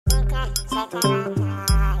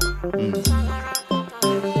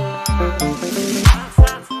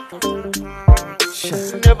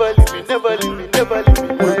Never leave me, never leave me, never leave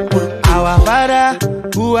me. Our Father,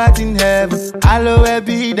 who art in heaven, hallowed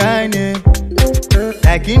be thy name.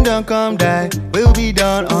 Thy kingdom come, thy will be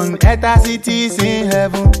done on earth as it is in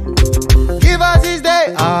heaven. Give us this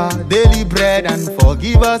day our daily bread and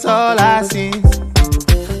forgive us all our sins,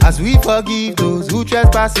 as we forgive those who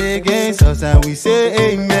trespass against us, and we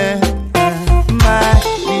say amen. My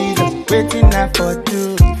Jesus, waiting I for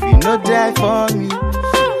you if you no die for me.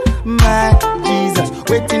 My Jesus,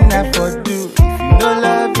 waiting I for you if you no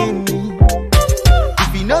loving me.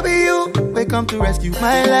 If it no be you, we come to rescue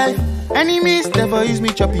my life. Enemies never use me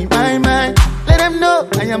chopping my mind. Let them know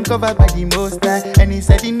I am covered by the Most High, and He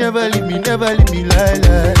said He never leave me like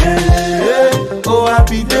that. Hey, oh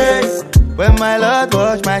happy day when my Lord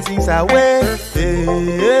washed my sins away.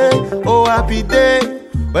 Hey, oh happy day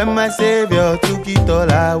when my Savior took it all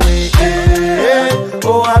away. Hey,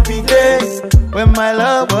 oh happy day when my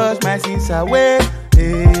Lord washed my sins away.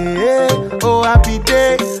 Hey, oh happy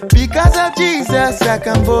day, because of Jesus I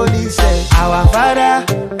can boldly say, Our Father,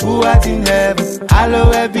 who art in heaven,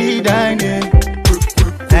 hallowed be thy name.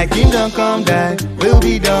 Thy kingdom come, thy will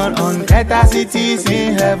be done on earth as it is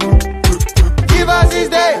in heaven. Give us this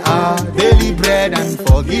day our daily bread and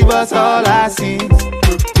forgive us all our sins,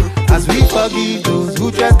 as we forgive those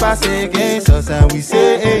who trespass against us, and we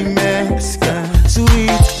say amen.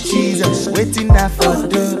 Sweet Jesus, waiting I for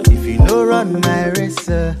you if you no run my race.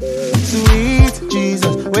 Sweet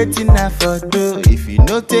Jesus, waiting I for you if you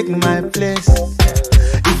no take my place.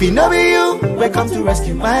 If it no be you, we come to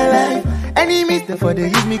rescue my life. Enemies therefore they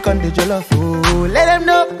use me con the jollof. Oh, let them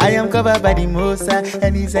know I am covered by the Most High,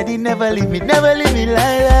 and He said He never leave me like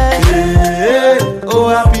that. Hey, oh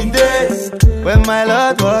happy day when my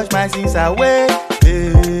Lord washed my sins away.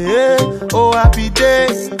 Hey, oh happy day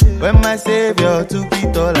when my Savior took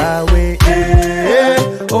it all away. Hey,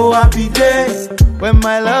 oh happy day when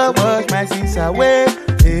my Lord washed my sins away.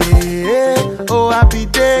 Hey, oh happy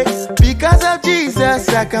day, because of Jesus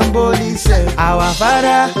I can boldly say, Our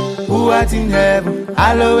Father, who art in heaven,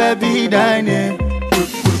 hallowed be thy name.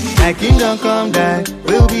 Thy kingdom come, thy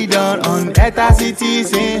will be done on earth as it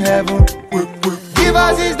is in heaven. Give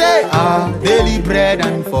us this day our daily bread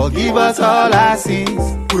and forgive us all our sins,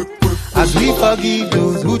 as we forgive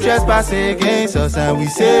those who trespass against us, and we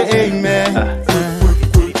say amen.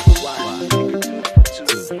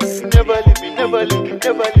 Never leave me, never leave me,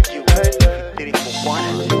 never leave you. Did it for one,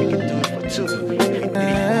 and then we can do it for two. Did it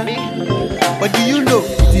for me. But do you know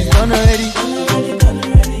it is done already?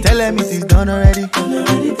 Tell him it is done already.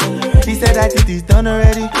 He said that it is done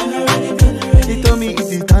already. He told me it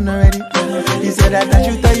is done already. He said that I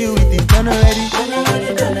should tell you it is done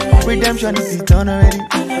already. Redemption, it is done already.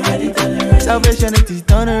 Salvation, it is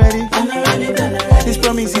done already. His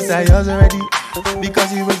promises are yours already, because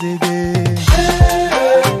He was a day.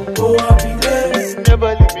 Oh happy day,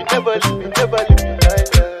 never leave me, never leave me, never leave me like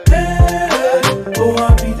that. Oh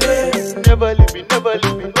happy day, never leave me, never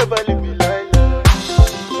leave me, never leave me like that.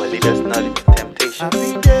 But lead us not into temptation,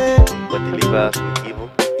 Happy day, but deliver us from evil.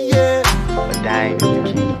 yeah. For thine is the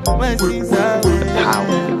kingdom, When sins are the power,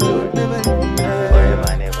 and the glory, forever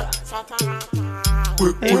and ever.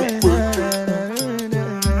 Amen.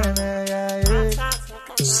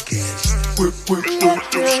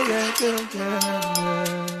 Amen.